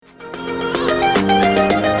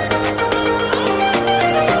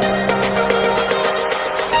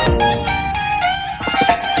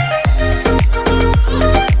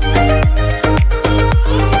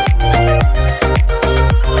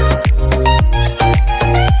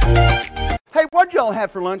y'all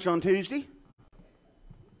have for lunch on Tuesday?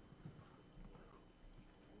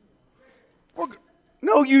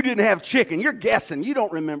 No, you didn't have chicken. You're guessing. You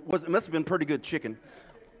don't remember. It must have been pretty good chicken.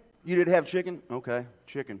 You did have chicken? Okay,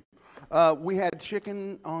 chicken. We had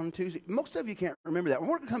chicken on Tuesday. Most of you can't remember that. We're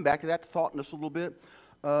going to come back to that thought in just a little bit.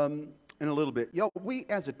 In a little bit. We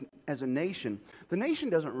as a nation, the nation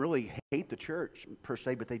doesn't really hate the church per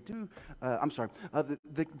se, but they do. The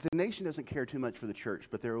nation doesn't care too much for the church,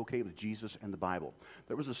 but they're okay with Jesus and the Bible.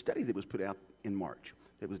 There was a study that was put out in March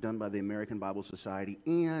that was done by the American Bible Society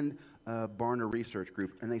and Barna Research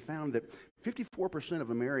Group, and they found that 54%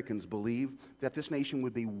 of Americans believe that this nation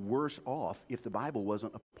would be worse off if the Bible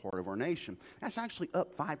wasn't a part of our nation. That's actually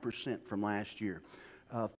up 5% from last year.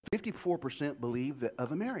 54% believe that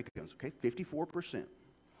of Americans, 54%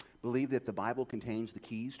 believe that the Bible contains the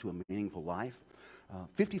keys to a meaningful life.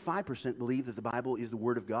 55% believe that the Bible is the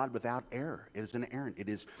Word of God without error. It is inerrant. It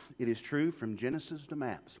is true from Genesis to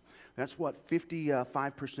Maps. That's what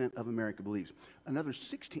 55% of America believes. Another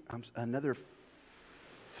 12%.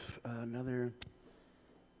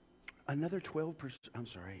 I'm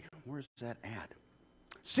sorry. Where's that at?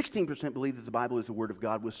 16% believe that the Bible is the Word of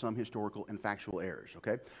God with some historical and factual errors,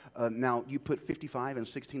 okay? Now, you put 55 and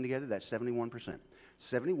 16 together, that's 71%.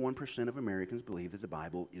 71% of Americans believe that the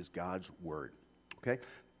Bible is God's Word, okay?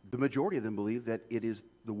 The majority of them believe that it is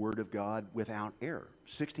the Word of God without error.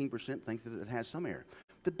 16% think that it has some error.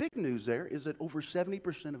 The big news there is that over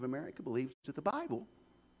 70% of America believes that the Bible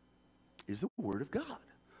is the Word of God.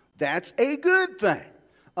 That's a good thing.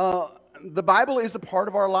 The Bible is a part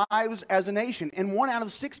of our lives as a nation, and 1 out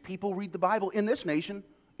of 6 people read the Bible in this nation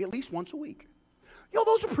at least once a week.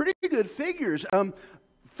 Those are pretty good figures.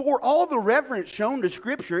 For all the reverence shown to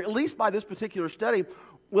Scripture, at least by this particular study,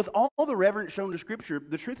 with all the reverence shown to Scripture,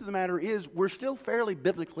 the truth of the matter is we're still fairly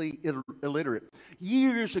biblically illiterate.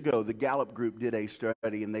 Years ago, the Gallup Group did a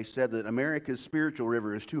study, and they said that America's spiritual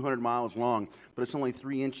river is 200 miles long, but it's only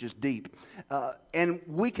 3 inches deep. And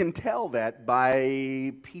we can tell that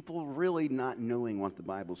by people really not knowing what the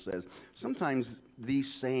Bible says. Sometimes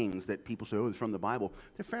these sayings that people say, it's from the Bible,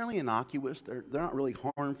 they're fairly innocuous. They're not really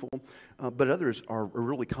harmful, but others are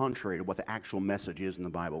really contrary to what the actual message is in the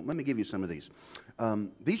Bible. Let me give you some of these.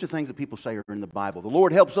 These are things that people say are in the Bible. The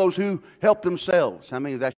Lord helps those who help themselves. How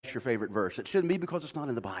many of that's your favorite verse? It shouldn't be because it's not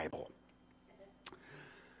in the Bible.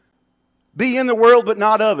 Be in the world, but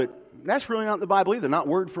not of it. That's really not in the Bible either, not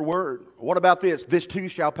word for word. What about this? This too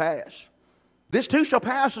shall pass. This too shall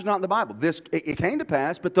pass is not in the Bible. It came to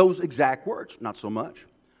pass, but those exact words, not so much.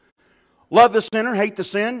 Love the sinner, hate the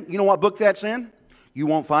sin. You know what book that's in? You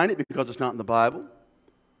won't find it because it's not in the Bible.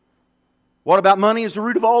 What about money is the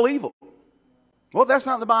root of all evil? Well, that's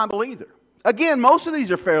not in the Bible either. Again, most of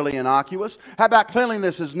these are fairly innocuous. How about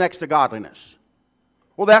cleanliness is next to godliness?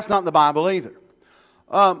 Well, that's not in the Bible either.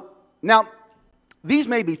 Now, these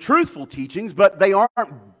may be truthful teachings, but they aren't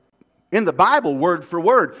in the Bible word for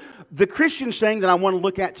word. The Christian saying that I want to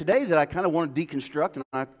look at today that I kind of want to deconstruct and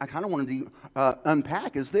I kind of want to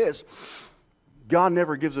unpack is this. God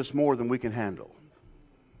never gives us more than we can handle.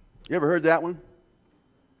 You ever heard that one?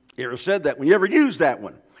 You ever said that one? You ever used that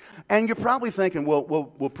one? And you're probably thinking, well,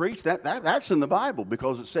 preach that's in the Bible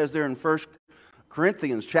because it says there in 1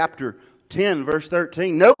 Corinthians chapter 10, verse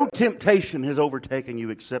 13, no temptation has overtaken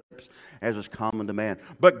you except as is common to man.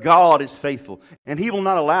 But God is faithful, and He will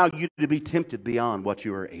not allow you to be tempted beyond what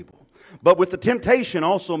you are able. But with the temptation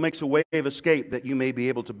also makes a way of escape that you may be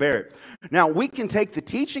able to bear it. Now, we can take the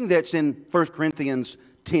teaching that's in 1 Corinthians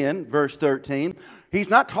 10, verse 13. He's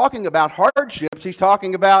not talking about hardships. He's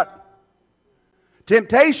talking about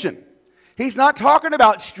temptation. He's not talking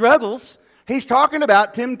about struggles. He's talking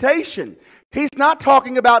about temptation. He's not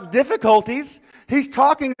talking about difficulties. He's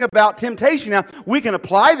talking about temptation. Now, we can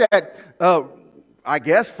apply that, I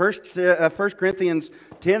guess, 1 Corinthians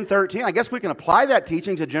 10:13. I guess we can apply that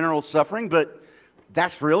teaching to general suffering, but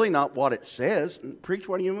that's really not what it says. Preach,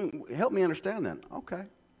 what do you mean? Help me understand that. Okay.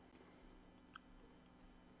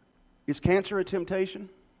 Is cancer a temptation?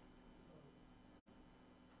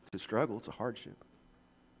 It's a struggle. It's a hardship.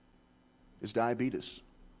 Is diabetes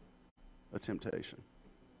a temptation?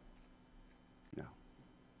 No.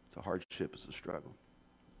 It's a hardship. It's a struggle.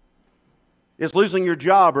 Is losing your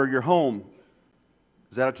job or your home,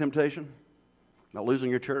 is that a temptation? Not losing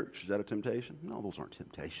your church, is that a temptation? No, those aren't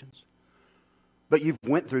temptations. But you've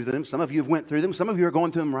went through them. Some of you have went through them. Some of you are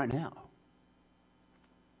going through them right now.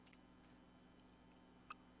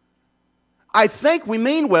 I think we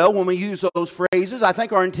mean well when we use those phrases. I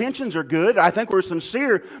think our intentions are good. I think we're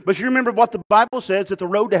sincere. But you remember what the Bible says, that the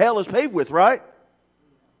road to hell is paved with, right?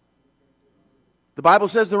 The Bible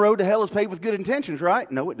says the road to hell is paved with good intentions,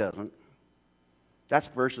 right? No, it doesn't. That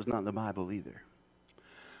verse is not in the Bible either.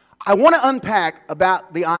 I want to unpack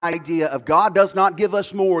about the idea of God does not give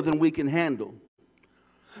us more than we can handle.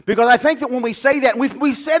 Because I think that when we say that,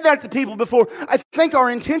 we've said that to people before, I think our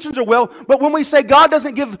intentions are well, but when we say God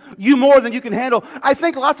doesn't give you more than you can handle, I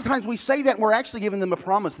think lots of times we say that and we're actually giving them a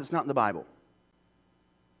promise that's not in the Bible.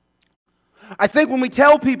 I think when we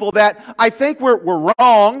tell people that, I think we're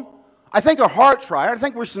wrong, I think our heart's right, I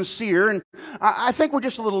think we're sincere, and I think we're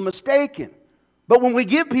just a little mistaken. But when we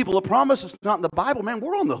give people a promise that's not in the Bible, man,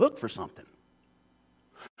 we're on the hook for something.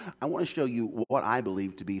 I want to show you what I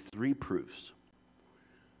believe to be 3 proofs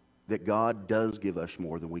that God does give us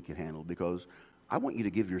more than we can handle, because I want you to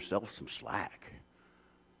give yourself some slack.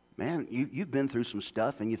 Man, you've been through some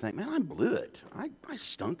stuff and you think, man, I blew it. I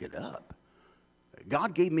stunk it up.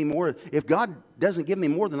 God gave me more. If God doesn't give me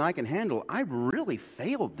more than I can handle, I really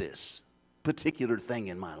failed this particular thing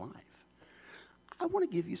in my life. I want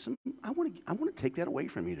to give you some, I want to take that away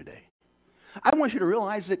from you today. I want you to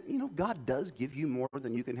realize that, God does give you more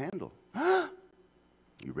than you can handle.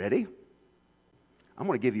 You ready? I'm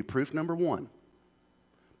going to give you proof number 1,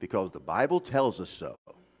 because the Bible tells us so.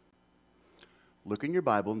 Look in your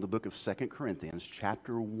Bible in the book of 2 Corinthians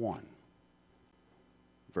chapter 1,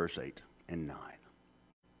 verse 8 and 9.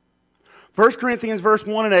 1 Corinthians verse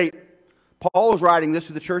 1 and 8, Paul is writing this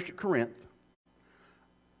to the church at Corinth.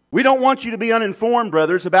 We don't want you to be uninformed,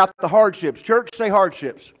 brothers, about the hardships. Church, say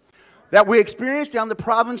hardships. That we experienced down the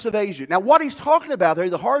province of Asia. Now, what he's talking about there,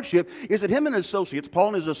 the hardship, is that him and his associates, Paul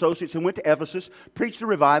and his associates, who went to Ephesus, preached a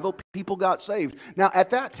revival, people got saved. Now, at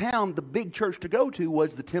that town, the big church to go to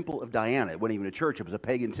was the Temple of Diana. It wasn't even a church, it was a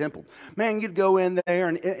pagan temple. Man, you'd go in there,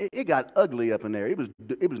 and it got ugly up in there. It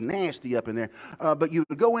was nasty up in there. But you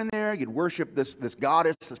would go in there, you'd worship this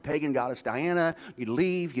goddess, this pagan goddess Diana. You'd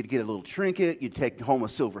leave, you'd get a little trinket, you'd take home a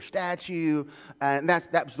silver statue. And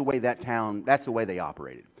that was the way that town, that's the way they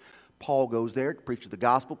operated. Paul goes there, preaches the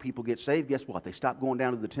gospel, people get saved. Guess what? They stop going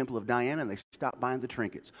down to the Temple of Diana and they stop buying the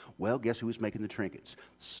trinkets. Well, guess who was making the trinkets?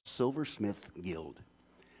 Silversmith Guild.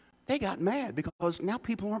 They got mad because now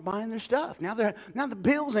people aren't buying their stuff. Now the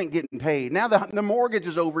bills ain't getting paid. Now the mortgage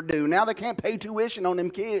is overdue. Now they can't pay tuition on them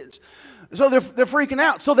kids. So they're freaking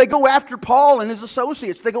out. So they go after Paul and his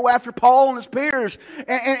associates. They go after Paul and his peers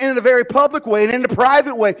and in a very public way and in a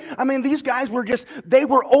private way. I mean, these guys they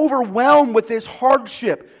were overwhelmed with this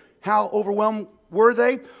hardship. How overwhelmed were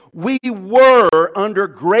they? We were under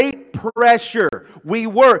great pressure. We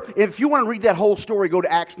were. If you want to read that whole story, go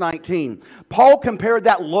to Acts 19. Paul compared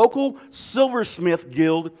that local silversmith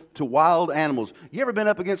guild to wild animals. You ever been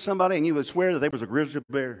up against somebody and you would swear that they was a grizzly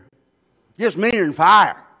bear? Just meaner than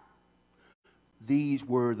fire. These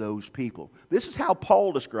were those people. This is how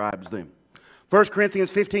Paul describes them. 1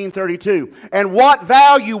 Corinthians 15:32. And what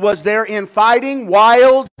value was there in fighting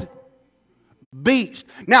wild beast?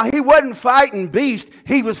 Now, he wasn't fighting beast.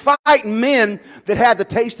 He was fighting men that had the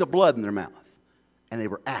taste of blood in their mouth. And they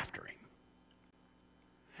were after him.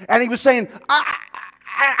 And he was saying,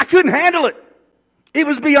 I couldn't handle it. It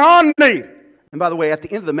was beyond me. And by the way, at the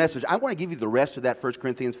end of the message, I want to give you the rest of that 1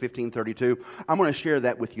 Corinthians 15:32. I'm going to share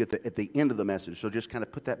that with you at the end of the message. So just kind of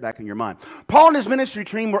put that back in your mind. Paul and his ministry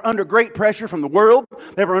team were under great pressure from the world.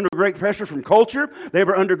 They were under great pressure from culture. They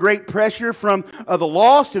were under great pressure from the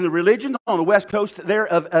lost and the religions on the west coast there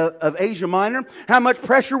of Asia Minor. How much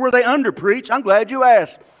pressure were they under, preach? I'm glad you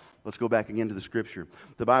asked. Let's go back again to the scripture.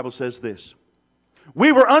 The Bible says this.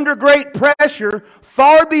 We were under great pressure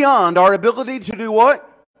far beyond our ability to do what?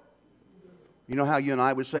 You know how you and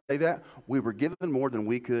I would say that? We were given more than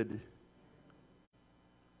we could.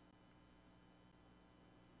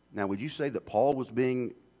 Now, would you say that Paul was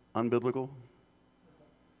being unbiblical?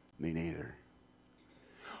 Me neither.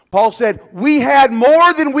 Paul said, we had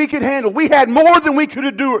more than we could handle. We had more than we could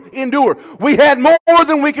endure. We had more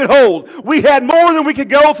than we could hold. We had more than we could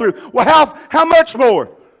go through. Well, how much more?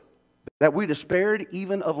 That we despaired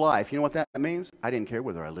even of life. You know what that means? I didn't care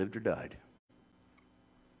whether I lived or died.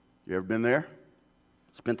 You ever been there?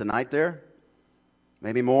 Spent the night there?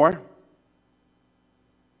 Maybe more?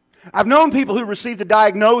 I've known people who received a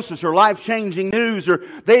diagnosis or life-changing news, or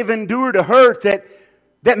they've endured a hurt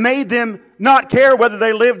that made them not care whether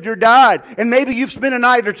they lived or died. And maybe you've spent a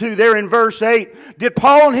night or two there in verse 8. Did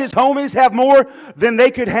Paul and his homies have more than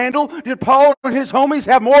they could handle? Did Paul and his homies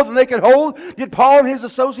have more than they could hold? Did Paul and his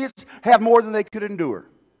associates have more than they could endure?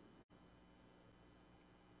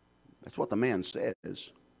 That's what the man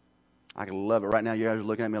says. I can love it. Right now, you guys are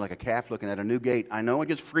looking at me like a calf looking at a new gate. I know it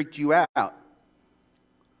just freaked you out.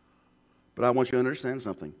 But I want you to understand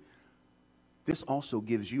something. This also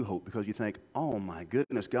gives you hope because you think, oh my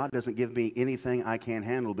goodness, God doesn't give me anything I can't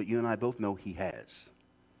handle, but you and I both know He has.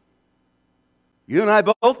 You and I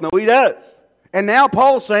both know He does. And now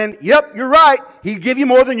Paul's saying, yep, you're right. He'll give you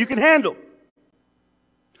more than you can handle.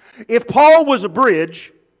 If Paul was a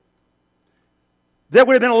bridge, there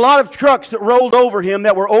would have been a lot of trucks that rolled over him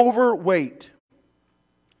that were overweight,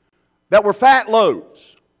 that were fat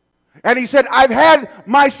loads. And he said, I've had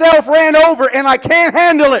myself ran over and I can't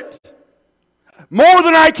handle it. More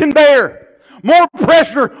than I can bear. More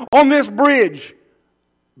pressure on this bridge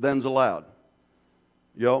than's allowed.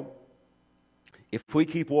 Yo, if we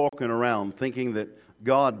keep walking around thinking that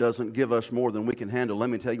God doesn't give us more than we can handle, let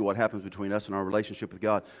me tell you what happens between us and our relationship with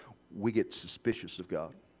God. We get suspicious of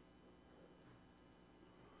God.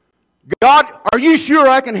 God, are you sure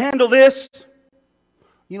I can handle this?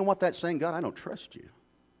 You know what that's saying? God, I don't trust you.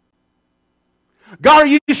 God, are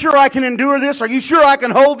you sure I can endure this? Are you sure I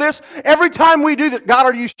can hold this? Every time we do that, God,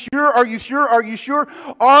 are you sure? Are you sure? Are you sure?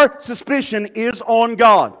 Our suspicion is on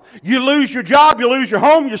God. You lose your job, you lose your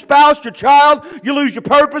home, your spouse, your child, you lose your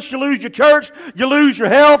purpose, you lose your church, you lose your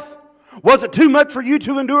health. Was it too much for you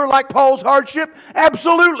to endure like Paul's hardship?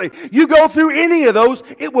 Absolutely. You go through any of those,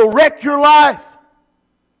 it will wreck your life.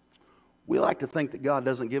 We like to think that God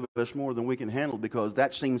doesn't give us more than we can handle because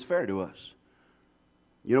that seems fair to us.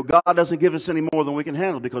 You know, God doesn't give us any more than we can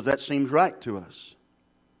handle because that seems right to us.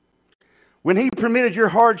 When He permitted your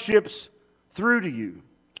hardships through to you,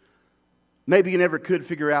 maybe you never could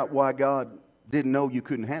figure out why God didn't know you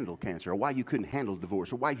couldn't handle cancer, or why you couldn't handle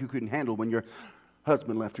divorce, or why you couldn't handle when your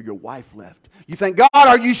husband left or your wife left. You think, God,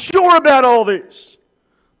 are you sure about all this?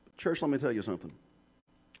 Church, let me tell you something.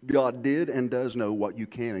 God did and does know what you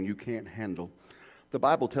can and you can't handle. The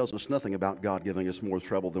Bible tells us nothing about God giving us more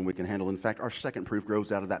trouble than we can handle. In fact, our second proof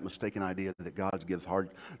grows out of that mistaken idea that God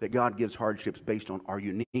gives hardships based on our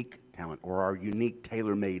unique talent or our unique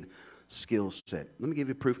tailor-made skill set. Let me give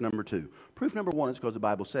you proof number 2. Proof number 1 is because the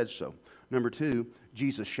Bible says so. Number 2,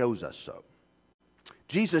 Jesus shows us so.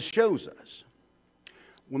 Jesus shows us.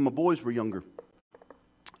 When my boys were younger,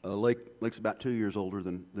 Lake's about 2 years older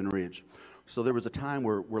than Ridge. So there was a time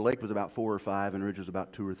where Lake was about 4 or 5 and Ridge was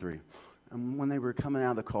about 2 or 3. And when they were coming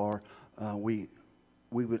out of the car, I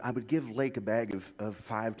would give Lake a bag of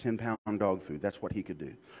 5, 10-pound dog food. That's what he could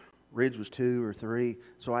do. Ridge was 2 or 3,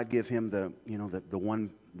 so I'd give him the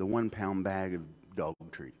 1-pound bag of dog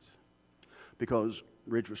treats, because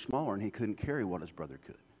Ridge was smaller and he couldn't carry what his brother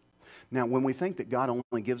could. Now, when we think that God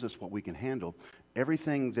only gives us what we can handle,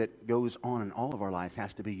 everything that goes on in all of our lives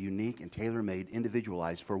has to be unique and tailor-made,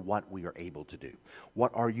 individualized for what we are able to do,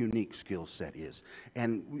 what our unique skill set is.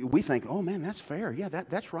 And we think, oh man, that's fair. Yeah,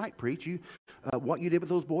 that's right, preach. What you did with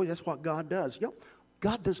those boys, that's what God does.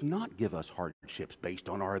 God does not give us hardships based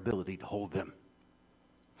on our ability to hold them.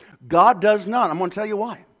 God does not. I'm going to tell you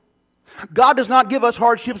why. God does not give us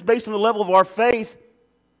hardships based on the level of our faith,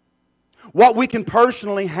 what we can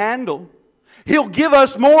personally handle. He'll give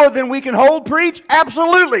us more than we can hold, preach?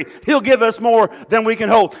 Absolutely. He'll give us more than we can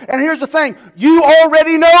hold. And here's the thing. You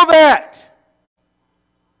already know that.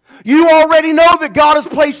 You already know that God has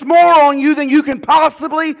placed more on you than you can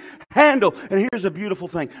possibly handle. And here's a beautiful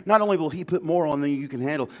thing. Not only will He put more on than you can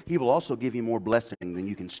handle, He will also give you more blessing than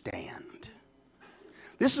you can stand.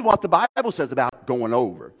 This is what the Bible says about going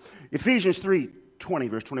over. Ephesians 3:20,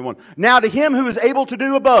 verse 21. Now to Him who is able to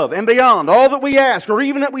do above and beyond all that we ask or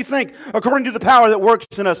even that we think, according to the power that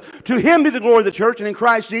works in us, to Him be the glory of the church and in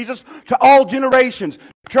Christ Jesus to all generations.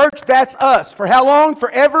 Church, that's us. For how long?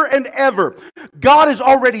 Forever and ever. God has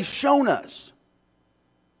already shown us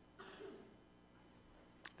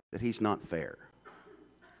that He's not fair.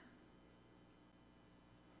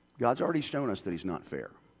 God's already shown us that He's not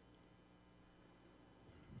fair.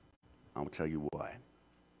 I'll tell you why.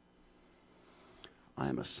 I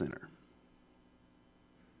am a sinner.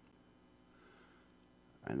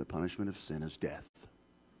 And the punishment of sin is death.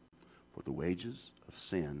 For the wages of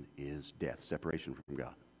sin is death, separation from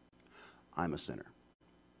God. I'm a sinner.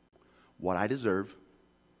 What I deserve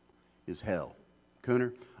is hell.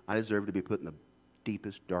 Cooner, I deserve to be put in the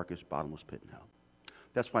deepest, darkest, bottomless pit in hell.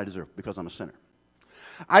 That's what I deserve, because I'm a sinner.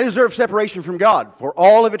 I deserve separation from God for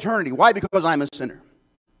all of eternity. Why? Because I'm a sinner.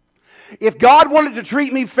 If God wanted to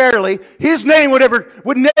treat me fairly, His name would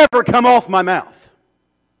never come off my mouth.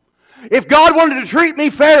 If God wanted to treat me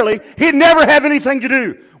fairly, He'd never have anything to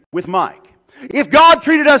do with Mike. If God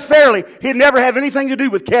treated us fairly, He'd never have anything to do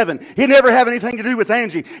with Kevin. He'd never have anything to do with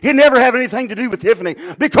Angie. He'd never have anything to do with Tiffany,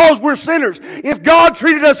 because we're sinners. If God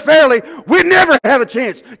treated us fairly, we'd never have a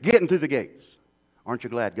chance getting through the gates. Aren't you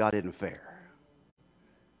glad God isn't fair?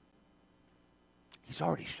 He's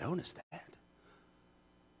already shown us that.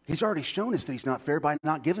 He's already shown us that He's not fair by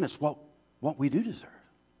not giving us what we do deserve.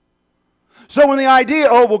 So when the idea,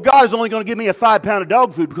 oh, well, God is only going to give me a 5 pound of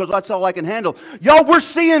dog food because that's all I can handle. Y'all, we're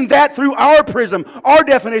seeing that through our prism, our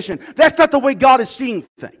definition. That's not the way God is seeing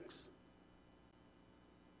things.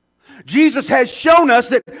 Jesus has shown us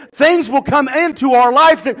that things will come into our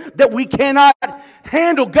life that we cannot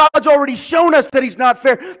handle. God's already shown us that He's not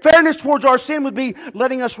fair. Fairness towards our sin would be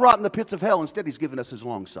letting us rot in the pits of hell. Instead, He's given us His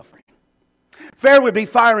long suffering. Fair would be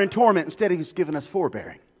fire and torment. Instead, He's given us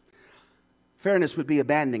forbearing. Fairness would be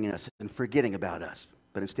abandoning us and forgetting about us.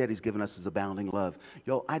 But instead, He's given us His abounding love.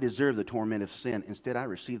 Yo, I deserve the torment of sin. Instead, I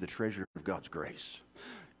receive the treasure of God's grace.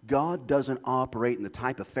 God doesn't operate in the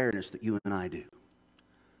type of fairness that you and I do.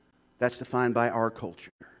 That's defined by our culture.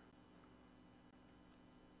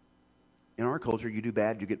 In our culture, you do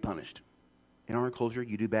bad, you get punished. In our culture,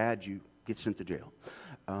 you do bad, you get sent to jail.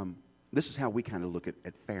 This is how we kind of look at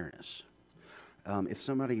fairness. If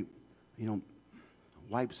somebody,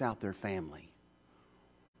 wipes out their family,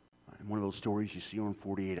 in one of those stories you see on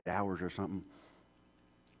 48 Hours or something,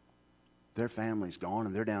 their family's gone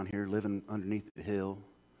and they're down here living underneath the hill,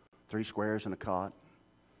 3 squares and a cot,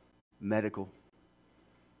 medical.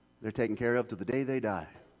 They're taken care of to the day they die.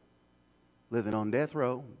 Living on death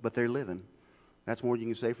row, but they're living. That's more than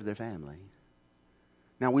you can say for their family.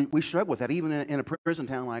 Now, we struggle with that even in a prison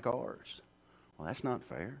town like ours. Well, that's not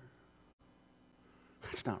fair.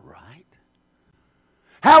 That's not right.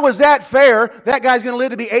 How is that fair? That guy's going to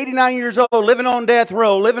live to be 89 years old, living on death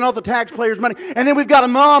row, living off the taxpayers' money. And then we've got a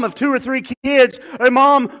mom of 2 or 3 kids, a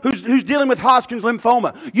mom who's dealing with Hodgkin's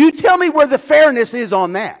lymphoma. You tell me where the fairness is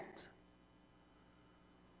on that.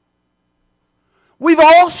 We've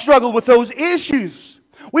all struggled with those issues.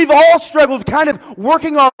 We've all struggled kind of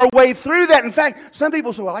working our way through that. In fact, some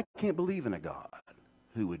people say, well, I can't believe in a God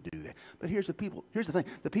who would do that. But here's the thing.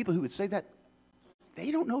 The people who would say that,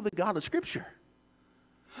 they don't know the God of Scripture.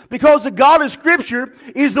 Because the God of Scripture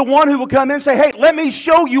is the one who will come in and say, hey, let me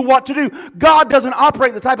show you what to do. God doesn't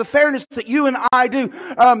operate the type of fairness that you and I do.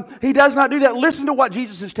 He does not do that. Listen to what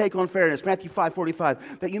Jesus' take on fairness. Matthew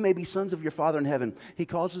 5:45. That you may be sons of your Father in heaven. He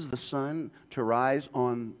causes the sun to rise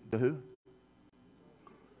on the who?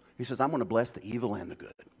 He says, I'm going to bless the evil and the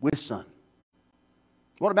good with sun.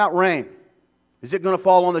 What about rain? Is it going to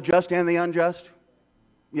fall on the just and the unjust?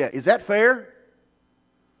 Yeah, is that fair?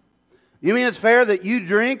 You mean it's fair that you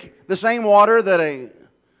drink the same water that a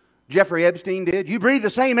Jeffrey Epstein did? You breathe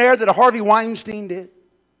the same air that a Harvey Weinstein did?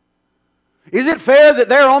 Is it fair that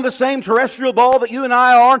they're on the same terrestrial ball that you and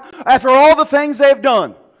I are after all the things they've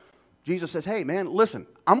done? Jesus says, hey man, listen,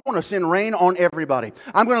 I'm going to send rain on everybody.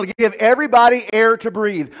 I'm going to give everybody air to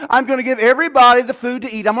breathe. I'm going to give everybody the food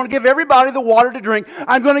to eat. I'm going to give everybody the water to drink.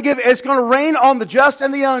 It's going to rain on the just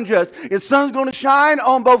and the unjust. His sun's going to shine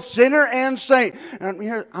on both sinner and saint.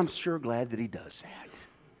 And I'm sure glad that He does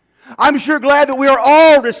that. I'm sure glad that we are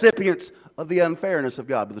all recipients of the unfairness of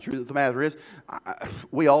God. But the truth of the matter is,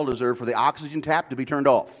 we all deserve for the oxygen tap to be turned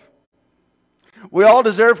off. We all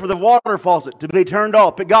deserve for the water faucet to be turned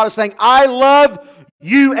off. But God is saying, I love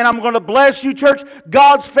you and I'm going to bless you, church.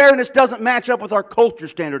 God's fairness doesn't match up with our culture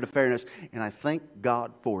standard of fairness. And I thank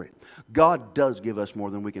God for it. God does give us more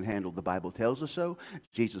than we can handle. The Bible tells us so.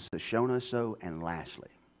 Jesus has shown us so. And lastly,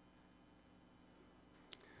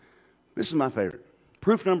 this is my favorite.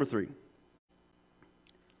 Proof number 3.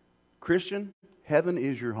 Christian, heaven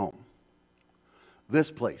is your home. This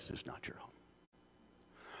place is not your home.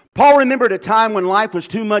 Paul remembered a time when life was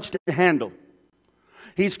too much to handle.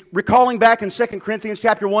 He's recalling back in 2 Corinthians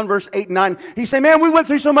chapter 1, verse 8 and 9. He said, man, we went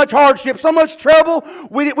through so much hardship, so much trouble,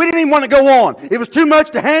 we didn't even want to go on. It was too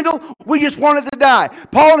much to handle. We just wanted to die.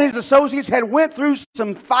 Paul and his associates had went through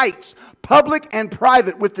some fights, public and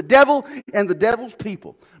private, with the devil and the devil's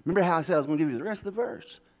people. Remember how I said I was going to give you the rest of the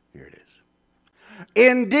verse? Here it is.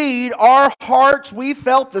 Indeed, our hearts, we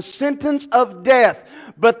felt the sentence of death.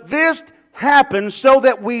 But this happened so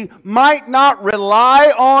that we might not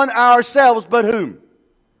rely on ourselves, but whom?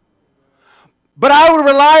 But I would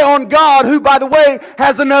rely on God, who, by the way,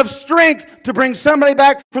 has enough strength to bring somebody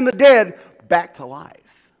back from the dead back to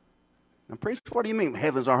life. Now, priest, what do you mean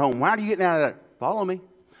heaven's our home? Why are you getting out of that? Follow me.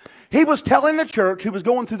 He was telling the church who was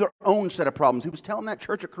going through their own set of problems. He was telling that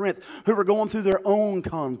church at Corinth who were going through their own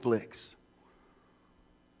conflicts,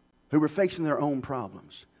 who were facing their own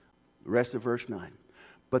problems. The rest of verse 9.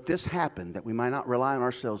 But this happened that we might not rely on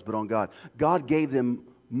ourselves but on God. God gave them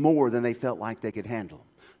more than they felt like they could handle.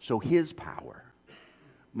 So His power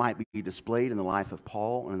might be displayed in the life of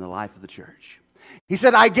Paul and in the life of the church. He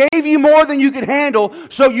said, I gave you more than you could handle,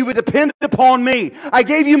 so you would depend upon me. I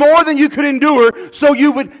gave you more than you could endure, so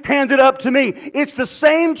you would hand it up to me. It's the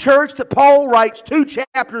same church that Paul writes 2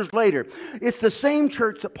 chapters later. It's the same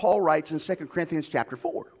church that Paul writes in 2 Corinthians chapter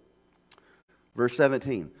 4. Verse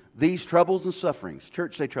 17. These troubles and sufferings.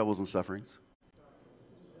 Church, say troubles and sufferings.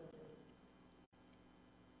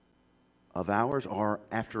 Of ours are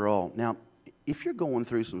after all. Now, if you're going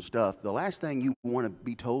through some stuff, the last thing you want to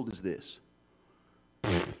be told is this.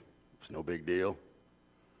 It's no big deal.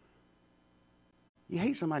 You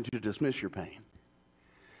hate somebody to dismiss your pain.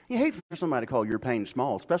 You hate for somebody to call your pain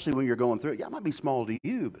small, especially when you're going through it. Yeah, it might be small to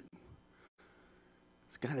you, but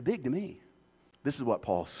it's kind of big to me. This is what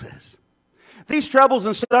Paul says. These troubles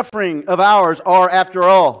and suffering of ours are, after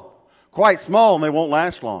all, quite small and they won't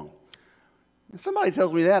last long. And somebody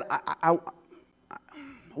tells me that, I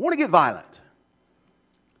want to get violent.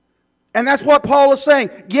 And that's what Paul is saying.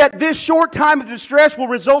 Yet this short time of distress will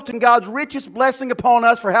result in God's richest blessing upon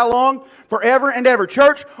us for how long? Forever and ever.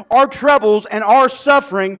 Church, our troubles and our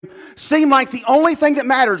suffering seem like the only thing that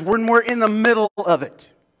matters when we're in the middle of it.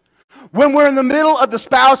 When we're in the middle of the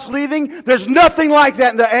spouse leaving, there's nothing like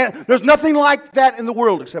that in the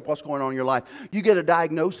world except what's going on in your life. You get a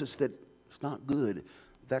diagnosis that it's not good.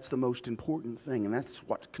 That's the most important thing, and that's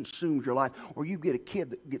what consumes your life. Or you get a kid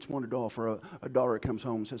that gets wanted off, or a daughter that comes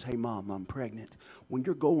home and says, hey, Mom, I'm pregnant. When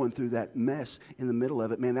you're going through that mess in the middle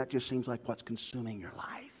of it, man, that just seems like what's consuming your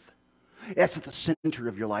life. That's at the center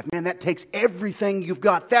of your life. Man, that takes everything you've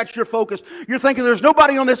got. That's your focus. You're thinking there's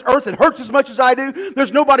nobody on this earth that hurts as much as I do.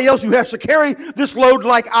 There's nobody else who has to carry this load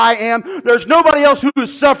like I am. There's nobody else who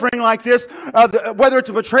is suffering like this. Whether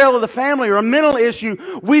it's a betrayal of the family or a mental issue,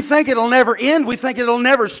 we think it'll never end. We think it'll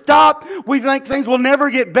never stop. We think things will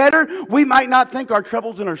never get better. We might not think our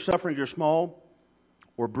troubles and our sufferings are small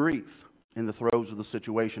or brief in the throes of the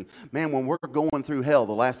situation. Man, when we're going through hell,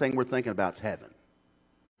 the last thing we're thinking about is heaven.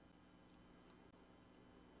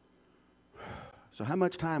 So how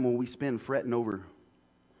much time will we spend fretting over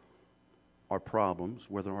our problems,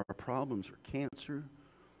 whether our problems are cancer,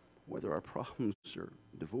 whether our problems are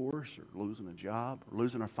divorce or losing a job or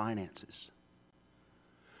losing our finances?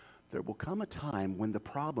 There will come a time when the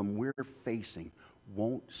problem we're facing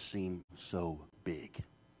won't seem so big.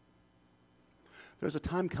 There's a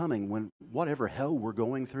time coming when whatever hell we're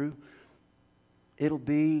going through, it'll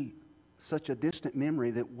be such a distant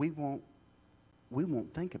memory that we won't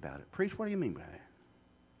think about it. Preach, what do you mean by that?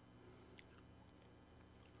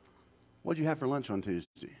 What did you have for lunch on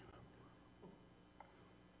Tuesday?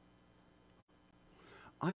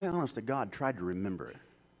 I, honest to God, tried to remember it,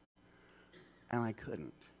 and I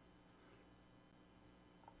couldn't.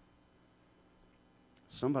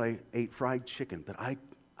 Somebody ate fried chicken, but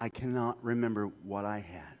I cannot remember what I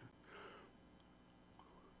had.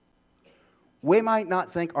 We might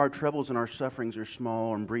not think our troubles and our sufferings are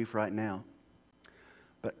small and brief right now,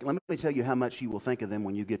 but let me tell you how much you will think of them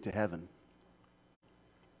when you get to heaven.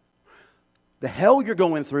 The hell you're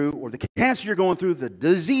going through, or the cancer you're going through, the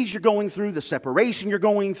disease you're going through, the separation you're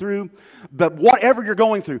going through, but whatever you're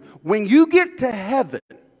going through, when you get to heaven,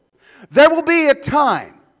 there will be a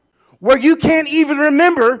time where you can't even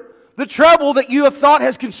remember the trouble that you have thought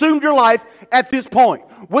has consumed your life at this point.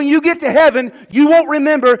 When you get to heaven, you won't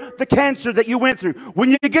remember the cancer that you went through. When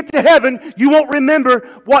you get to heaven, you won't remember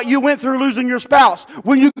what you went through losing your spouse.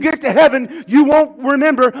 When you get to heaven, you won't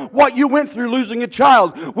remember what you went through losing a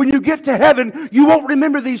child. When you get to heaven, you won't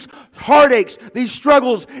remember these heartaches, these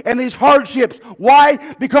struggles, and these hardships. Why?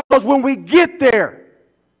 Because when we get there,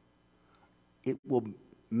 it will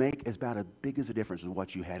make about as big as a difference as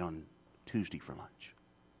what you had on Tuesday for lunch.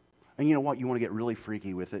 And you know what? You want to get really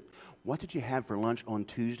freaky with it. What did you have for lunch on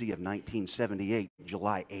Tuesday of 1978,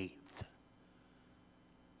 July 8th?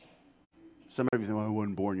 Some of you think, well, I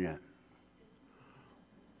wasn't born yet.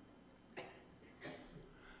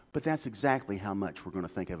 But that's exactly how much we're going to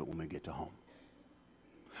think of it when we get to home.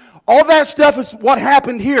 All that stuff is what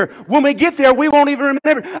happened here. When we get there, we won't even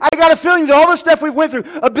remember. I got a feeling that all the stuff we went through,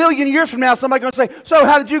 a billion years from now, somebody's going to say, so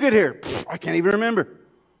how did you get here? I can't even remember.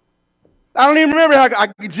 I don't even remember how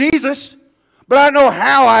Jesus, but I know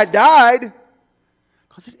how I died.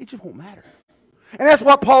 Because it just won't matter. And that's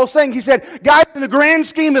what Paul's saying. He said, guys, in the grand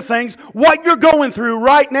scheme of things, what you're going through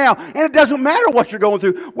right now, and it doesn't matter what you're going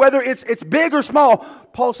through, whether it's big or small.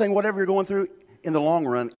 Paul's saying whatever you're going through, in the long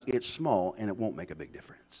run, it's small and it won't make a big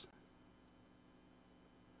difference.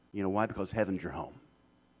 You know why? Because heaven's your home.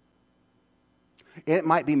 It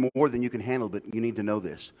might be more than you can handle, but you need to know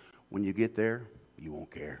this. When you get there, you won't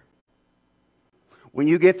care. When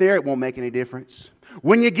you get there, it won't make any difference.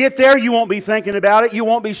 When you get there, you won't be thinking about it. You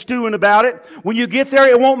won't be stewing about it. When you get there,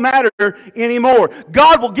 it won't matter anymore.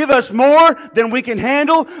 God will give us more than we can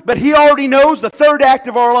handle, but He already knows the third act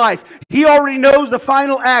of our life. He already knows the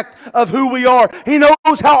final act of who we are. He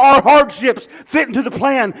knows how our hardships fit into the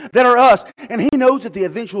plan that are us. And He knows that the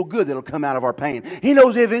eventual good that will come out of our pain. He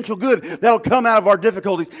knows the eventual good that will come out of our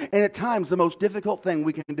difficulties. And at times, the most difficult thing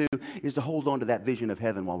we can do is to hold on to that vision of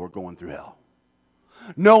heaven while we're going through hell.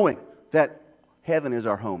 Knowing that heaven is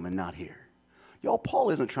our home and not here. Y'all, Paul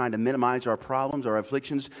isn't trying to minimize our problems, our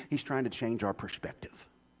afflictions. He's trying to change our perspective.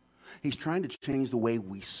 He's trying to change the way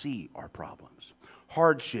we see our problems.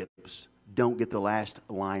 Hardships don't get the last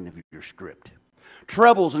line of your script.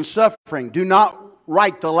 Troubles and suffering do not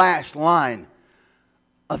write the last line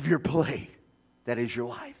of your play. That is your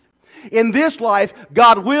life. In this life,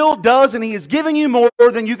 God will, does, and He has given you more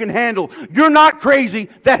than you can handle. You're not crazy.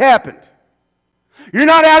 That happened. You're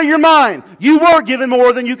not out of your mind. You were given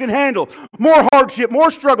more than you can handle. More hardship,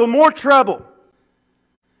 more struggle, more trouble.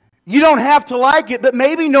 You don't have to like it, but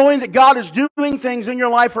maybe knowing that God is doing things in your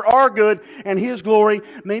life for our good and His glory,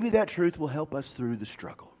 maybe that truth will help us through the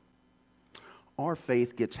struggle. Our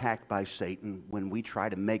faith gets hacked by Satan when we try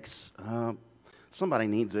to make... somebody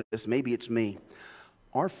needs this. Maybe it's me.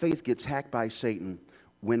 Our faith gets hacked by Satan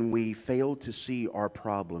when we fail to see our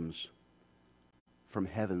problems from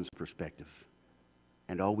heaven's perspective.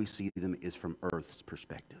 And all we see them is from earth's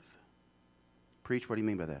perspective. Preach, what do you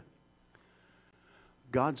mean by that?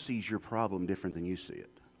 God sees your problem different than you see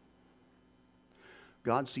it.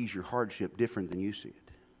 God sees your hardship different than you see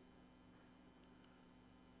it.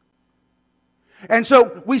 And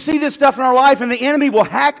so we see this stuff in our life, and the enemy will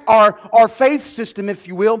hack our faith system, if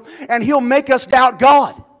you will, and he'll make us doubt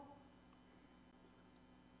God.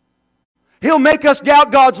 He'll make us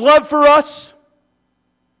doubt God's love for us.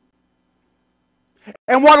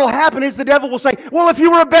 And what will happen is the devil will say, well, if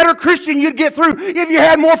you were a better Christian, you'd get through. If you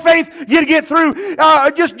had more faith, you'd get through.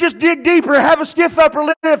 Just dig deeper. Have a stiff upper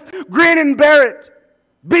lip. Grin and bear it.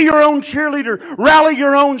 Be your own cheerleader. Rally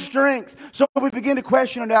your own strength. So we begin to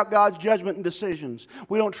question about God's judgment and decisions.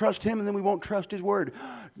 We don't trust Him, and then we won't trust His Word.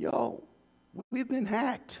 Yo, we've been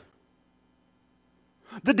hacked.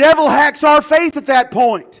 The devil hacks our faith at that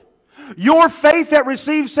point. Your faith that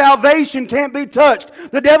receives salvation can't be touched.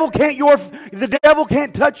 The devil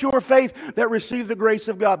can't touch your faith that receives the grace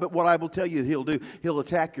of God. But what I will tell you he'll do, he'll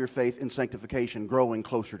attack your faith in sanctification, growing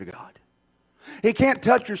closer to God. He can't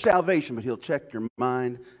touch your salvation, but he'll check your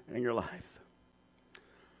mind and your life.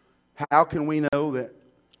 How can we know that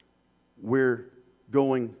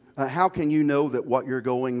how can you know that what you're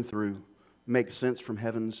going through makes sense from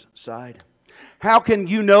heaven's side? How can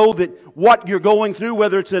you know that what you're going through,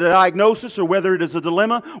 whether it's a diagnosis or whether it is a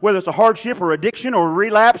dilemma, whether it's a hardship or addiction or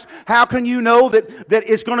relapse, how can you know that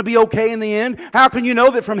it's going to be okay in the end? How can you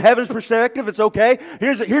know that from heaven's perspective it's okay?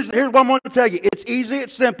 Here's what I'm going to tell you. It's easy,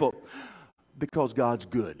 it's simple. Because God's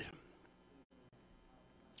good.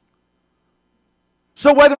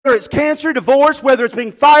 So whether it's cancer, divorce, whether it's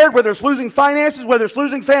being fired, whether it's losing finances, whether it's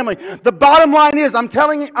losing family, the bottom line is, I'm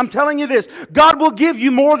telling you this, God will give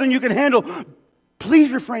you more than you can handle.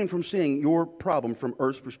 Please refrain from seeing your problem from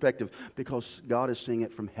earth's perspective, because God is seeing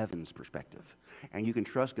it from heaven's perspective. And you can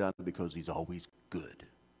trust God because He's always good.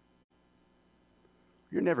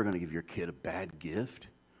 You're never going to give your kid a bad gift.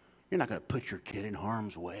 You're not going to put your kid in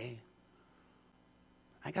harm's way.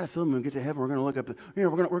 I got a feeling when we get to heaven, we're going to look up.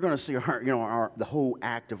 We're going to see the whole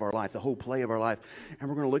act of our life, the whole play of our life, and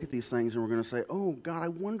we're going to look at these things and we're going to say, "Oh God, I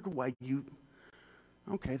wonder why you."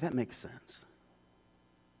 Okay, that makes sense.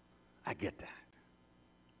 I get that.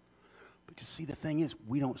 But you see, the thing is,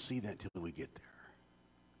 we don't see that till we get there.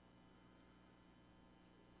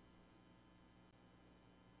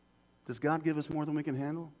 Does God give us more than we can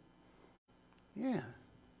handle? Yeah.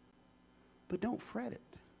 But don't fret it.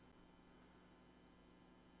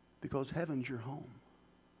 Because heaven's your home.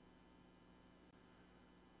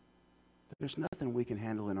 There's nothing we can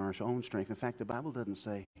handle in our own strength. In fact, the Bible doesn't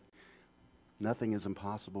say nothing is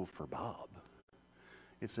impossible for Bob.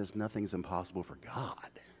 It says nothing is impossible for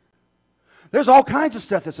God. There's all kinds of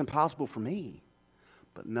stuff that's impossible for me,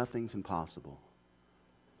 but nothing's impossible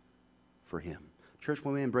for Him. Church,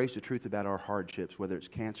 when we embrace the truth about our hardships, whether it's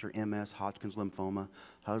cancer, MS, Hodgkin's lymphoma,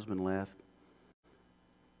 husband left,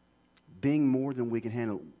 being more than we can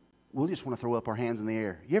handle, we'll just want to throw up our hands in the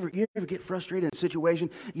air. You ever get frustrated in a situation?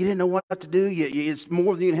 You didn't know what to do. It's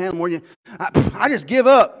more than you can handle. I just give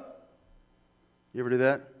up. You ever do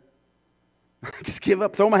that? Just give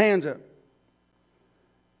up. Throw my hands up.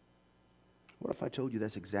 What if I told you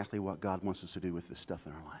that's exactly what God wants us to do with this stuff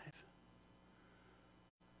in our life?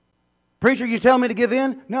 Preacher, you tell me to give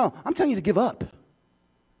in? No, I'm telling you to give up.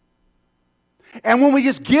 And when we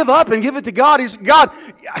just give up and give it to God, He's, God,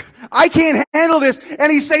 I can't handle this. And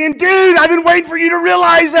He's saying, dude, I've been waiting for you to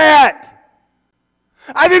realize that.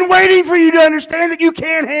 I've been waiting for you to understand that you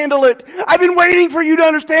can't handle it. I've been waiting for you to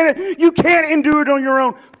understand that you can't endure it on your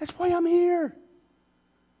own. That's why I'm here.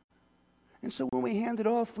 And so when we hand it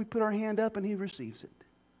off, we put our hand up and He receives it.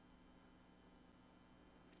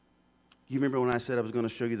 You remember when I said I was going to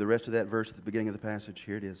show you the rest of that verse at the beginning of the passage?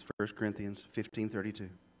 Here it is, 1 Corinthians 15:32.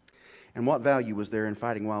 And what value was there in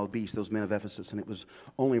fighting wild beasts, those men of Ephesus, and it was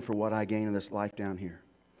only for what I gain in this life down here.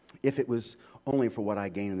 If it was only for what I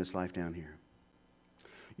gain in this life down here.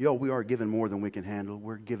 Yo, we are given more than we can handle.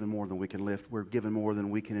 We're given more than we can lift. We're given more than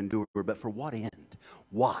we can endure. But for what end?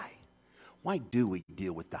 Why? Why do we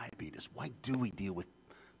deal with diabetes? Why do we deal with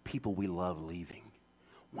people we love leaving?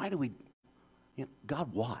 Why do we... God,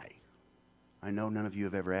 why? I know none of you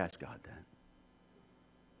have ever asked God that.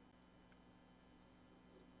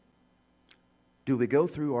 Do we go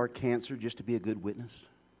through our cancer just to be a good witness?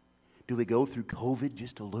 Do we go through COVID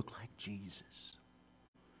just to look like Jesus?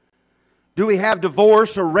 Do we have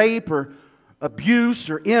divorce or rape or abuse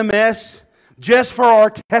or MS just for our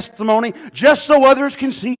testimony, just so others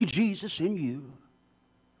can see Jesus in you?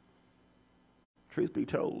 Truth be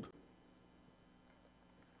told,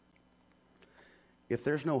 if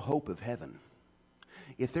there's no hope of heaven,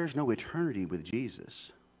 if there's no eternity with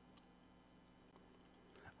Jesus,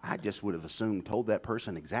 I just would have assumed, told that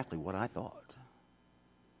person exactly what I thought.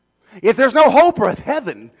 If there's no hope of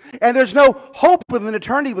heaven, and there's no hope of an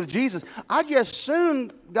eternity with Jesus, I just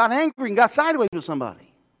soon got angry and got sideways with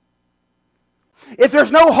somebody. If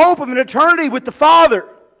there's no hope of an eternity with the Father,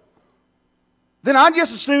 then I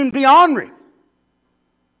just as soon be ornery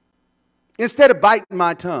instead of biting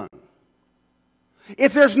my tongue.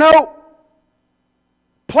 If there's no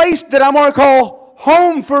place that I'm going to call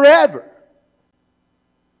home forever,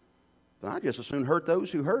 then I just as soon hurt those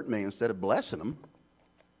who hurt me instead of blessing them.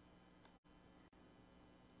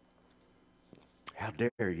 How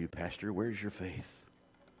dare you, Pastor? Where's your faith?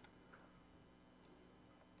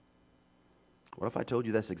 What if I told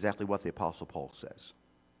you that's exactly what the Apostle Paul says?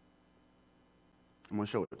 I'm going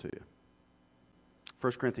to show it to you.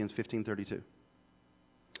 1 Corinthians 15:32.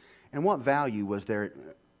 And what value was there?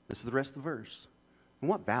 This is the rest of the verse. And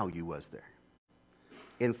what value was there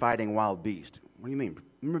in fighting wild beasts? What do you mean?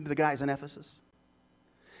 Remember the guys in Ephesus?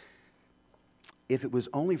 If it was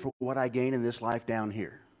only for what I gain in this life down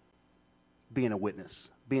here, being a witness,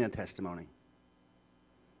 being a testimony.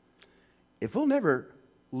 If we'll never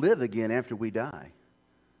live again after we die,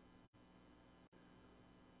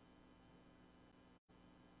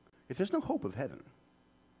 if there's no hope of heaven,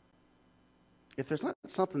 if there's not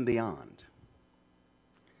something beyond,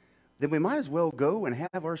 then we might as well go and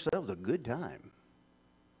have ourselves a good time.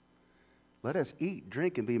 Let us eat,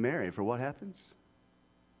 drink, and be merry, for what happens?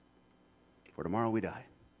 For tomorrow we die.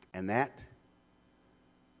 And that...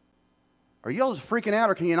 Are you all just freaking out,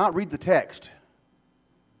 or can you not read the text?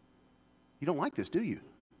 You don't like this, do you?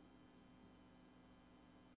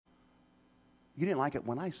 You didn't like it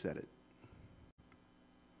when I said it.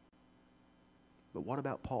 But what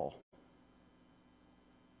about Paul?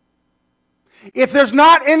 If there's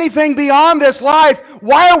not anything beyond this life,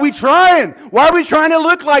 why are we trying? Why are we trying to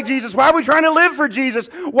look like Jesus? Why are we trying to live for Jesus?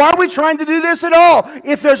 Why are we trying to do this at all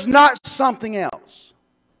if there's not something else?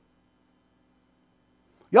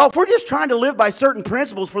 Y'all, if we're just trying to live by certain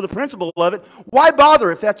principles for the principle of it, why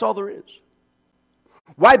bother if that's all there is?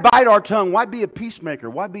 Why bite our tongue? Why be a peacemaker?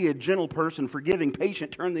 Why be a gentle person, forgiving,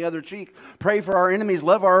 patient, turn the other cheek, pray for our enemies,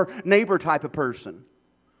 love our neighbor type of person?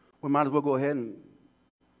 We might as well go ahead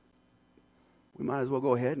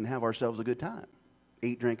and have ourselves a good time.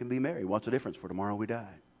 Eat, drink, and be merry. What's the difference? For tomorrow we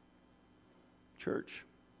die. Church.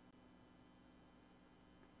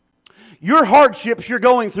 Your hardships you're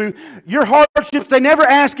going through, your hardships, they never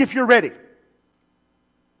ask if you're ready.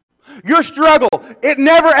 Your struggle, it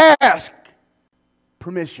never asks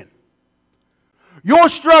permission. Your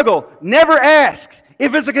struggle never asks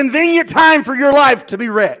if it's a convenient time for your life to be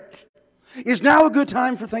wrecked. Is now a good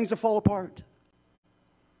time for things to fall apart?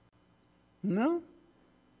 No?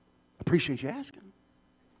 Appreciate you asking.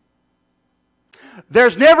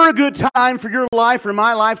 There's never a good time for your life or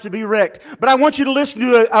my life to be wrecked. But I want you to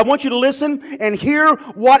listen and hear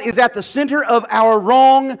what is at the center of our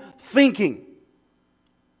wrong thinking.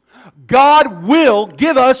 God will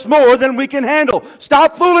give us more than we can handle.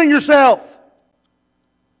 Stop fooling yourself.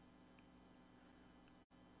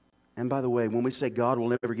 And by the way, when we say God will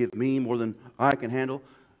never give me more than I can handle,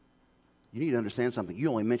 you need to understand something. You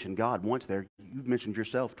only mentioned God once there. You've mentioned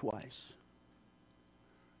yourself twice.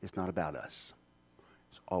 It's not about us.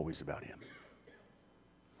 It's always about Him.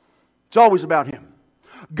 It's always about Him.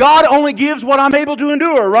 God only gives what I'm able to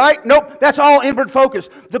endure, right? Nope, that's all inward focus.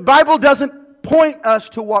 The Bible doesn't point us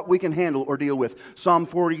to what we can handle or deal with. Psalm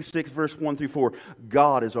 46, verse 1 through 4.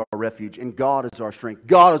 God is our refuge, and God is our strength.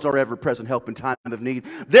 God is our ever-present help in time of need.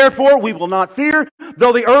 Therefore, we will not fear,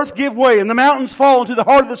 though the earth give way, and the mountains fall into the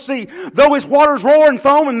heart of the sea, though its waters roar and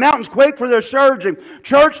foam, and mountains quake for their surging.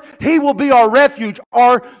 Church, He will be our refuge,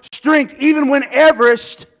 our strength. Even when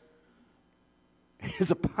Everest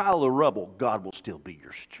is a pile of rubble, God will still be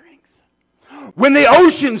your strength. When the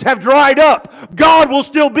oceans have dried up, God will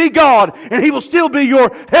still be God, and He will still be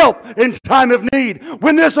your help in time of need.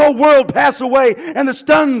 When this old world passes away and the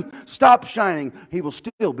sun stops shining, He will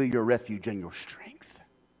still be your refuge and your strength.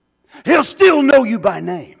 He'll still know you by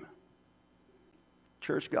name.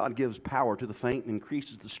 Church, God gives power to the faint and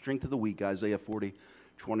increases the strength of the weak, Isaiah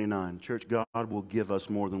 40:29. Church, God will give us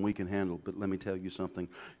more than we can handle, but let me tell you something.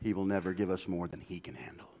 He will never give us more than He can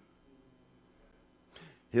handle.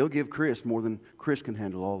 He'll give Chris more than Chris can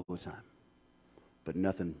handle all the time, but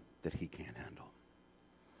nothing that he can't handle.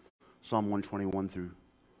 Psalm 121 through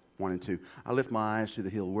 1 and 2. I lift my eyes to the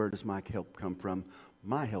hill. Where does my help come from?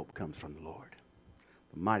 My help comes from the Lord,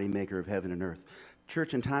 the mighty maker of heaven and earth.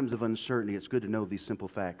 Church, in times of uncertainty, it's good to know these simple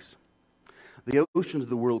facts. The oceans of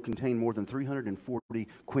the world contain more than 340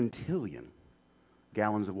 quintillion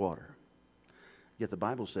gallons of water. Yet the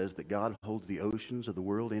Bible says that God holds the oceans of the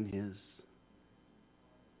world in His.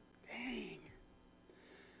 Dang.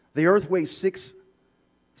 The earth weighs 6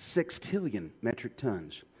 sextillion metric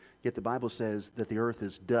tons. Yet the Bible says that the earth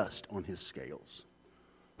is dust on His scales.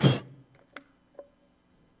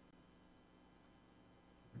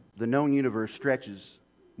 The known universe stretches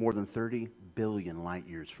more than 30 billion light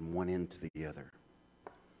years from one end to the other.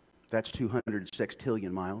 That's 200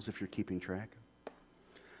 sextillion miles if you're keeping track.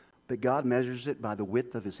 But God measures it by the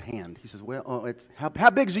width of His hand. He says, well, it's how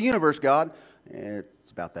big's the universe, God?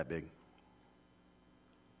 It's about that big.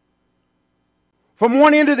 From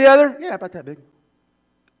one end to the other? Yeah, about that big.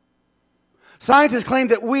 Scientists claim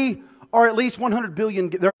that we are at least 100 billion,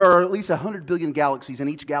 there are at least 100 billion galaxies, and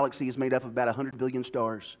each galaxy is made up of about 100 billion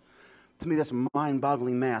stars. To me, that's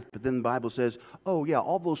mind-boggling math. But then the Bible says, oh yeah,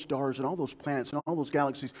 all those stars and all those planets and all those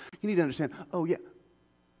galaxies, you need to understand, oh yeah,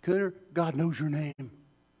 Cooner, God knows your name.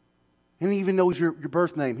 And He even knows your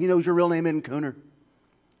birth name. He knows your real name isn't Cooner.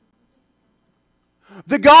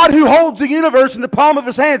 The God who holds the universe in the palm of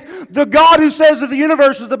His hands. The God who says that the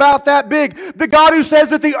universe is about that big. The God who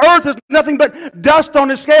says that the earth is nothing but dust on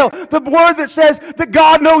His scale. The word that says that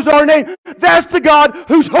God knows our name. That's the God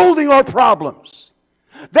who's holding our problems.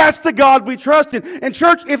 That's the God we trust in. And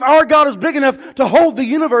church, if our God is big enough to hold the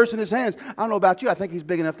universe in His hands, I don't know about you, I think He's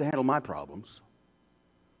big enough to handle my problems.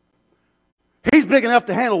 He's big enough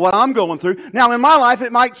to handle what I'm going through. Now, in my life,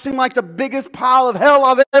 it might seem like the biggest pile of hell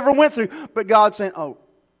I've ever went through. But God's saying, oh,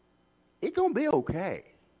 it's going to be okay.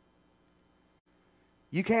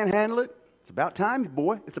 You can't handle it? It's about time,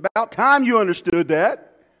 boy. It's about time you understood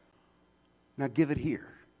that. Now give it here.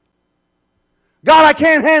 God, I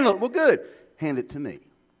can't handle it. Well, good. Hand it to me.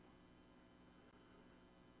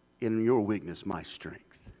 In your weakness, my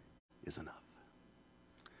strength is enough.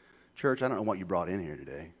 Church, I don't know what you brought in here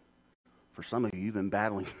today. For some of you, you've been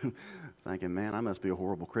battling, thinking, man, I must be a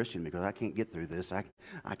horrible Christian because I can't get through this. I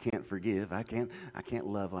can't forgive. I can't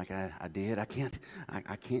love like I did. I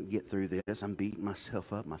can't get through this. I'm beating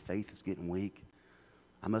myself up. My faith is getting weak.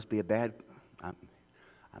 I must be a bad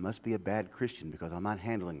Christian because I'm not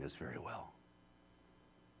handling this very well.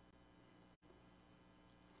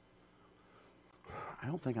 I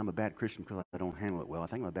don't think I'm a bad Christian because I don't handle it well. I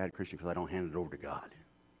think I'm a bad Christian because I don't hand it over to God.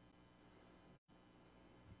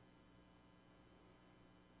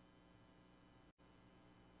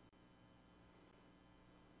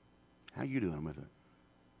 How you doing with it?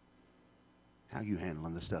 How you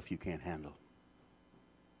handling the stuff you can't handle?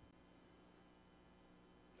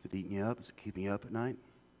 Is it eating you up? Is it keeping you up at night?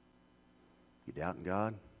 You doubting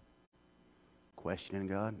God? Questioning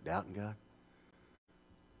God? Doubting God?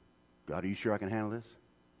 God, are you sure I can handle this?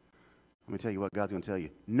 Let me tell you what God's going to tell you.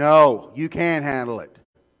 No, you can't handle it.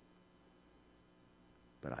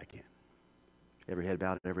 But I can. Every head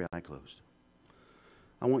bowed, every eye closed.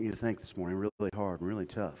 I want you to think this morning really hard and really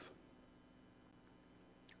tough.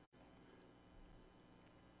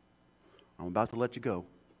 I'm about to let you go,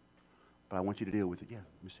 but I want you to deal with it. Yeah,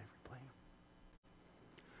 let me see if we play.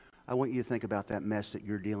 I want you to think about that mess that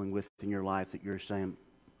you're dealing with in your life that you're saying,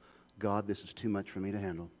 God, this is too much for me to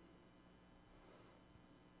handle.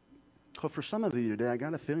 Well, for some of you today, I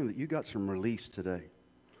got a feeling that you got some release today.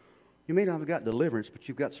 You may not have got deliverance, but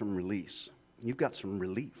you've got some release. You've got some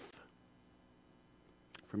relief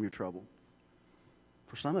from your trouble.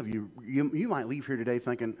 For some of you, you might leave here today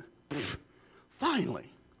thinking,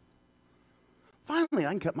 finally, I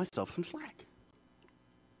can cut myself some slack.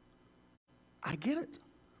 I get it.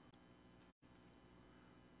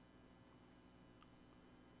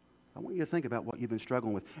 I want you to think about what you've been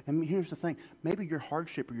struggling with. And here's the thing. Maybe your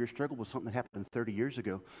hardship or your struggle was something that happened 30 years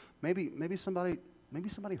ago. Maybe somebody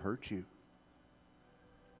hurt you.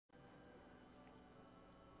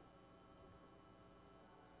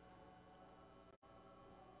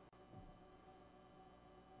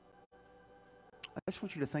 I just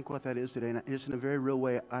want you to think what that is today. And just in a very real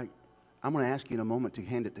way, I'm going to ask you in a moment to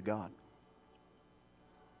hand it to God.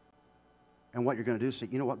 And what you're going to do is say,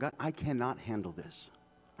 you know what, God, I cannot handle this.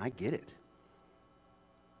 I get it.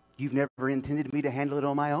 You've never intended me to handle it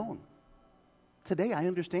on my own. Today, I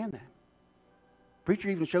understand that. Preacher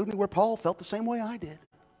even showed me where Paul felt the same way I did.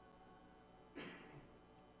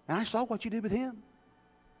 And I saw what you did with him.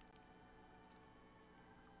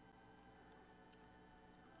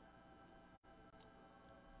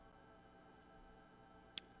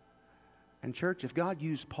 And church, if God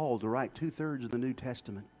used Paul to write 2/3 of the New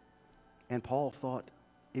Testament, and Paul thought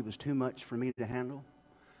it was too much for me to handle,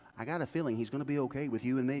 I got a feeling he's going to be okay with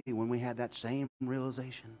you and me when we have that same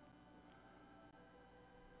realization.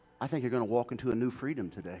 I think you're going to walk into a new freedom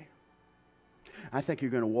today. I think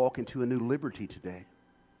you're going to walk into a new liberty today.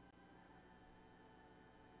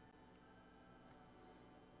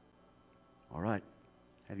 All right.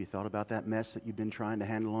 Have you thought about that mess that you've been trying to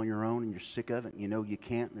handle on your own and you're sick of it and you know you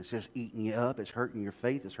can't and it's just eating you up? It's hurting your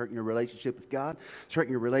faith. It's hurting your relationship with God. It's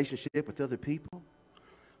hurting your relationship with other people.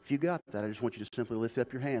 If you got that, I just want you to simply lift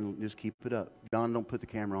up your hand and just keep it up. Don, don't put the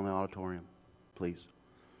camera on the auditorium, please.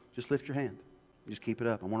 Just lift your hand. Just keep it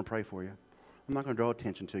up. I want to pray for you. I'm not going to draw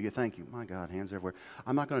attention to you. Thank you. My God, hands everywhere.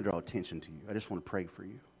 I'm not going to draw attention to you. I just want to pray for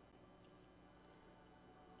you.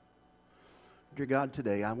 Dear God,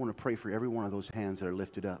 today I want to pray for every one of those hands that are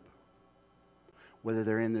lifted up. Whether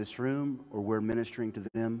they're in this room or we're ministering to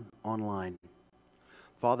them online.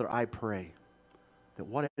 Father, I pray that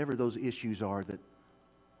whatever those issues are that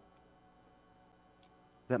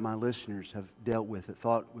my listeners have dealt with, that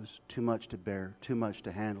thought was too much to bear, too much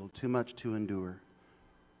to handle, too much to endure.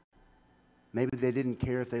 Maybe they didn't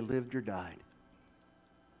care if they lived or died.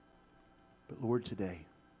 But Lord, today,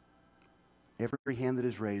 every hand that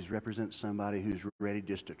is raised represents somebody who's ready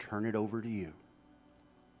just to turn it over to you.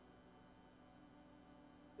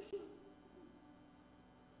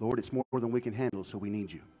 Lord, it's more than we can handle, so we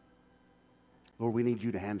need you. Lord, we need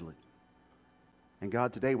you to handle it. And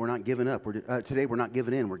God, today we're not giving up. Today we're not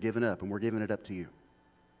giving in. We're giving up, and we're giving it up to you.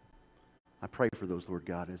 I pray for those, Lord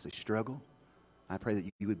God, as they struggle. I pray that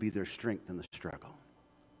you would be their strength in the struggle.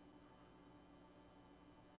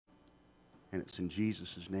 And it's in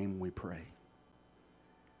Jesus' name we pray.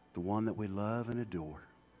 The one that we love and adore.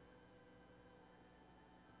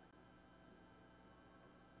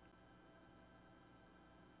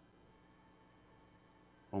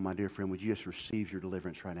 Oh, my dear friend, would you just receive your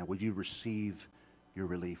deliverance right now? Would you receive your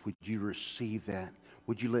relief? Would you receive that?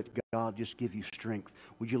 Would you let God just give you strength?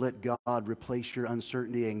 Would you let God replace your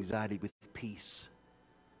uncertainty and anxiety with peace?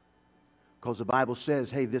 Because the Bible says,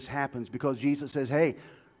 hey, this happens because Jesus says, hey,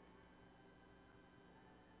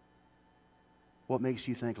 what makes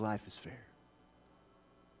you think life is fair?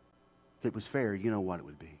 If it was fair, you know what it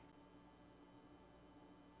would be.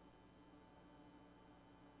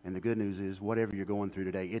 And the good news is, whatever you're going through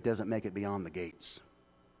today, it doesn't make it beyond the gates.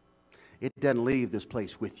 It doesn't leave this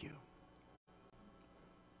place with you.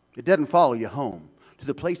 It doesn't follow you home to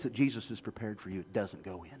the place that Jesus has prepared for you. It doesn't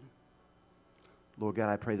go in. Lord God,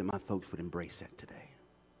 I pray that my folks would embrace that today.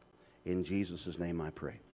 In Jesus' name I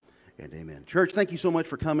pray. And amen. Church, thank you so much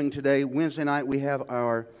for coming today. Wednesday night we have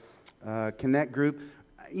our Connect group.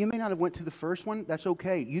 You may not have went to the first one. That's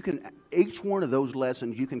okay. You can, each one of those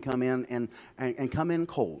lessons, you can come in and come in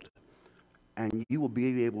cold. And you will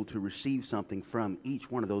be able to receive something from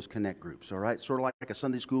each one of those Connect groups, all right? Sort of like a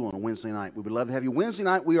Sunday school on a Wednesday night. We would love to have you. Wednesday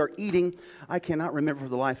night, we are eating. I cannot remember for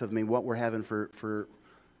the life of me what we're having for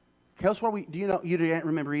Kels, what we, do you know? You didn't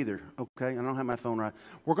remember either, okay? I don't have my phone right.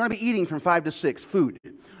 We're going to be eating from 5 to 6, food.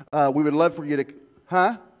 We would love for you to,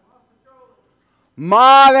 huh?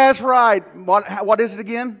 That's right. What is it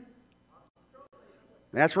again?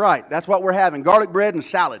 That's right. That's what we're having. Garlic bread and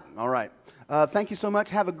salad. All right. Thank you so much.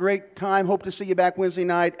 Have a great time. Hope to see you back Wednesday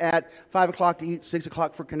night at 5 o'clock to eat, 6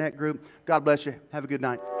 o'clock for Connect group. God bless you. Have a good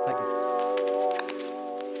night. Thank you.